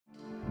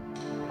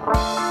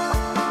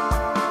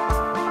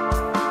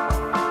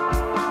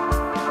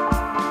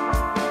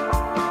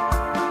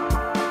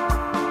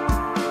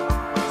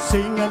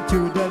Sing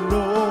unto the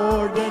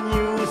Lord a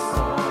new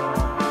song.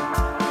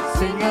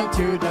 Sing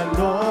unto the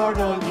Lord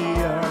all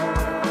the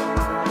earth.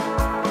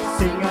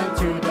 Sing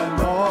unto the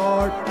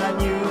Lord a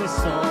new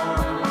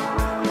song.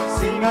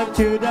 Sing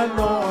unto the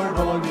Lord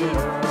all the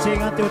earth.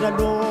 Sing unto the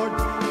Lord.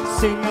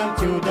 Sing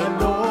unto the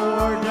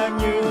Lord a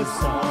new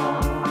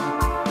song.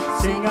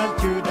 Sing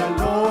unto the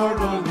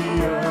Lord all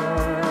the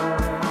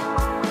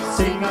earth.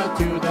 Sing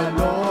unto the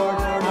Lord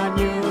a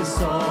new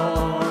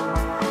song.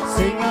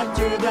 Sing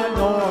unto the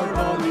Lord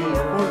all the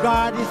earth. For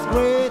God is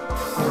great,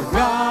 for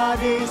God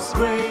is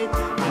great,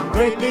 and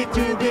greatly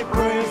to be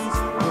praised.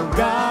 For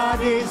God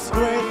is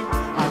great,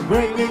 and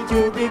greatly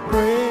to be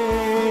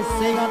praised.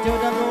 Sing unto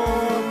the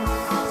Lord,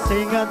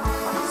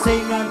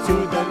 sing unto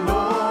the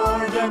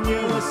Lord a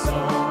new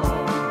song.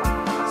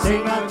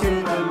 Sing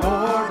unto the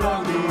Lord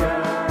on the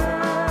earth.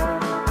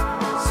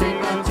 Sing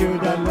unto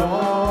the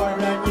Lord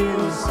a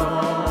new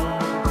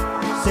song.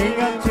 Sing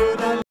unto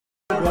the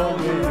Lord on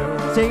the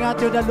earth. Sing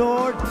unto the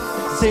Lord.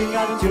 Sing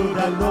unto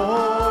the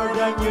Lord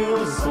a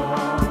new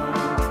song.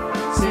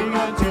 Sing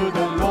unto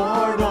the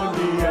Lord on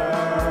the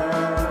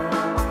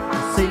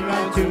earth. Sing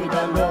unto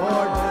the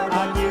Lord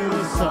a new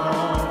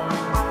song.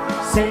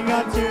 Sing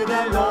unto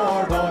the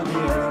Lord on the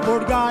earth. For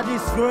God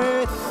is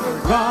great, for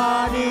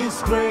God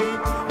is great,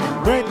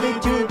 and greatly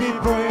to be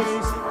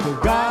praised. For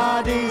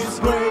God is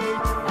great,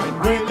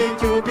 and greatly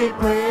to be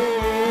praised.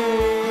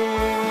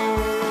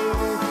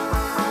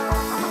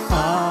 I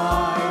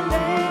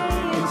lay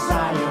in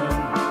Zion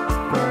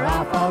for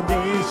our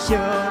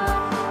foundation,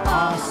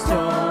 our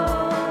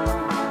stone.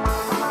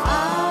 I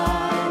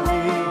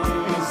lay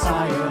in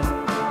Zion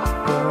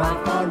for our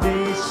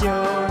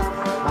foundation,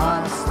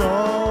 our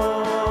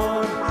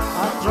stone,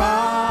 a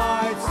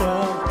tried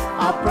stone,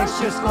 a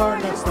precious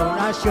cornerstone, a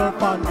sure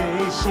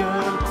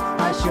foundation,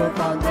 a sure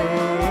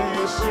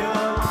foundation,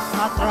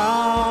 a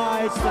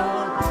tried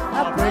stone,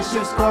 a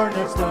precious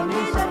cornerstone.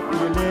 He said,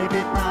 believe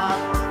it not,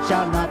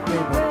 shall not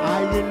waver.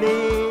 I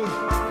lay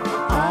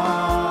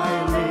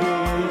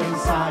in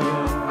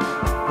Zion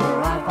for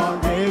our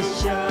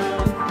foundation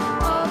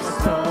of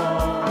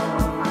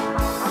stone.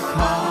 I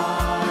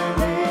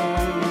lay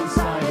in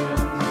Zion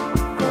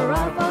for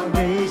our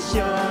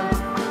foundation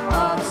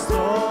of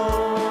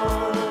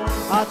stone,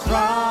 a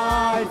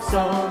tried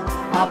stone,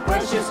 a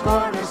precious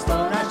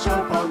cornerstone, a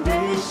sure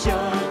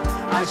foundation,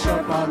 a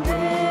sure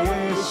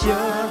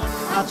foundation,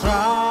 a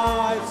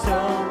tried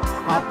stone,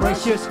 a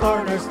precious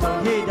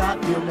cornerstone. He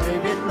that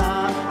believe it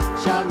not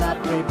shall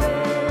not prevail.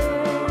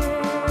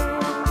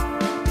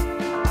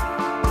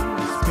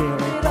 The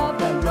Spirit of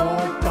the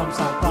Lord comes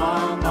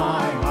upon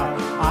my heart.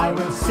 I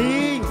will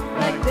sing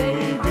like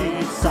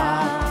David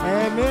sang.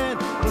 Amen.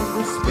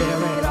 The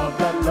Spirit of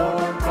the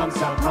Lord comes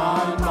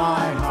upon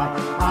my heart.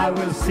 I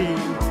will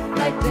sing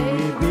like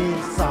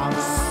David sang.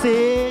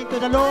 Sing to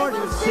the Lord. I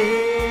will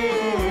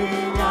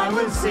sing, I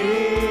will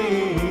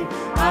sing,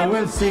 I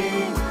will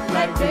sing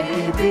like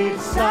David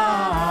sang.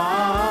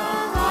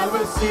 I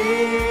will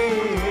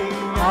sing,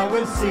 I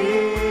will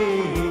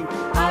sing,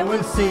 I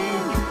will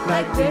sing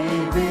like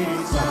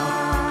David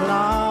sang.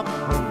 Clap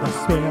when the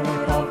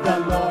Spirit of the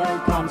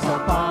Lord comes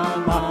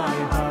upon my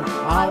heart.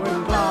 I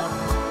will clap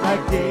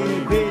like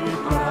David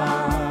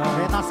clapped.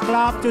 Let us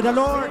clap to the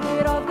Lord. The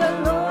Spirit of the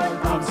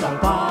Lord comes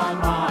upon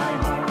my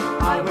heart.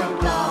 I will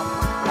clap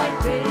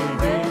like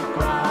David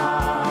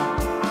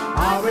clapped.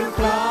 I will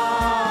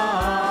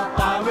clap,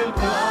 I will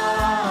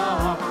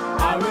clap,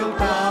 I will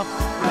clap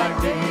like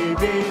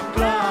David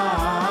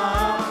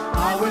clapped.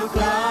 I will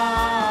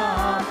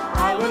clap,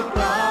 I will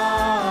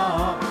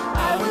clap,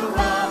 I will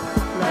clap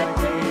like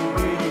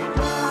David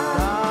clapped.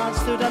 Dance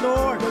to the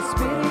Lord. The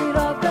Spirit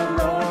of the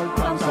Lord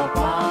comes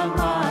upon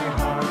my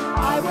heart.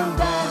 I will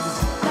dance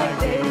like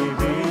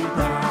David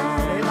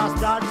danced. Let us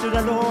dance to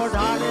the Lord.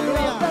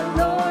 Hallelujah. The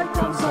Lord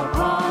comes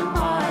upon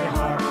my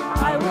heart.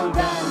 I will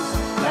dance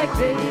like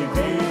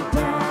David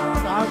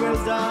danced. I will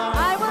dance.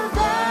 I will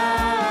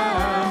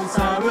dance.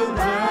 I will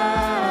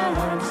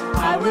dance.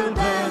 I will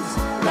dance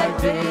like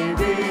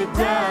David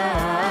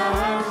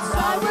danced.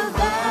 I will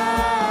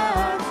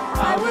dance.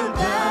 I will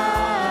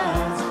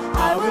dance.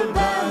 I will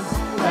dance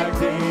like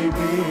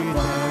David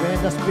danced.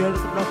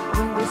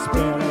 When the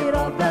Spirit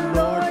of the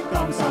Lord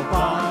comes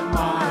upon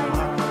my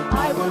heart,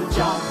 I will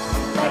jump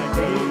like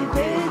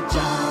David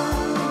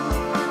jumped.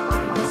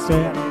 When the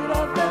Spirit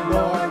of the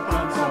Lord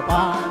comes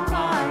upon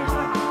my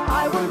heart,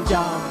 I will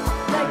jump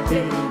like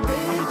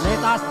David.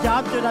 Let us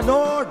jump to the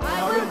Lord. I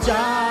will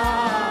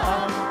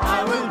jump,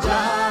 I will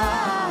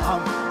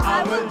jump,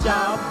 I will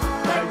jump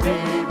like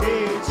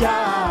David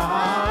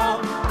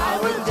jumped. I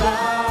will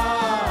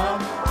jump,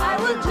 I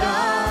will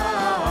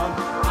jump,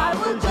 I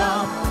will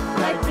jump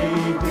like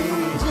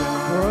David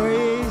jumped.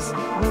 Praise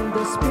when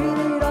the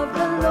Spirit of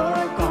the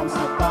Lord comes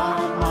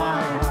upon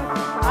my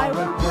heart. I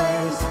will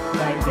praise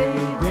like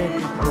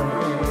David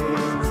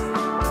praised.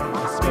 When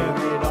the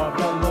Spirit of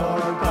the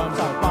Lord comes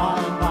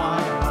upon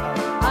my heart,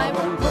 I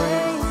will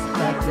praise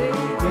like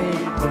David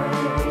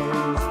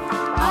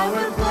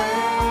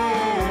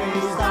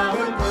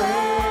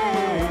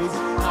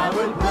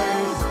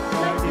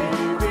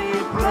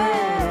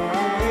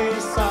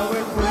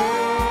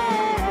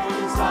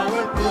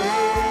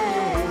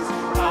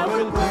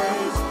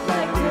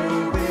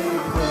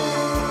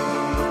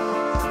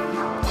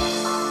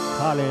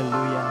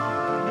Hallelujah.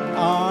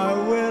 I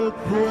will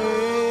praise.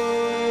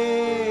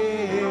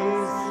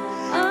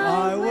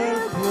 I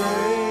will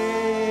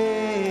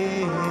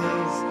praise.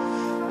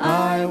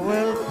 I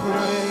will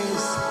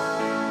praise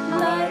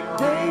like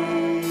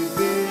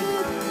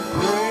David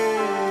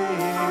praised.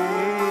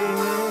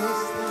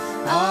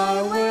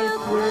 I will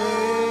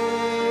praise.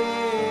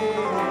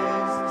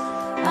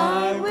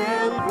 I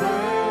will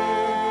praise.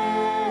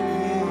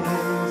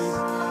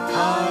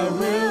 I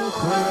will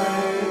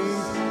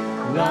praise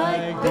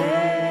like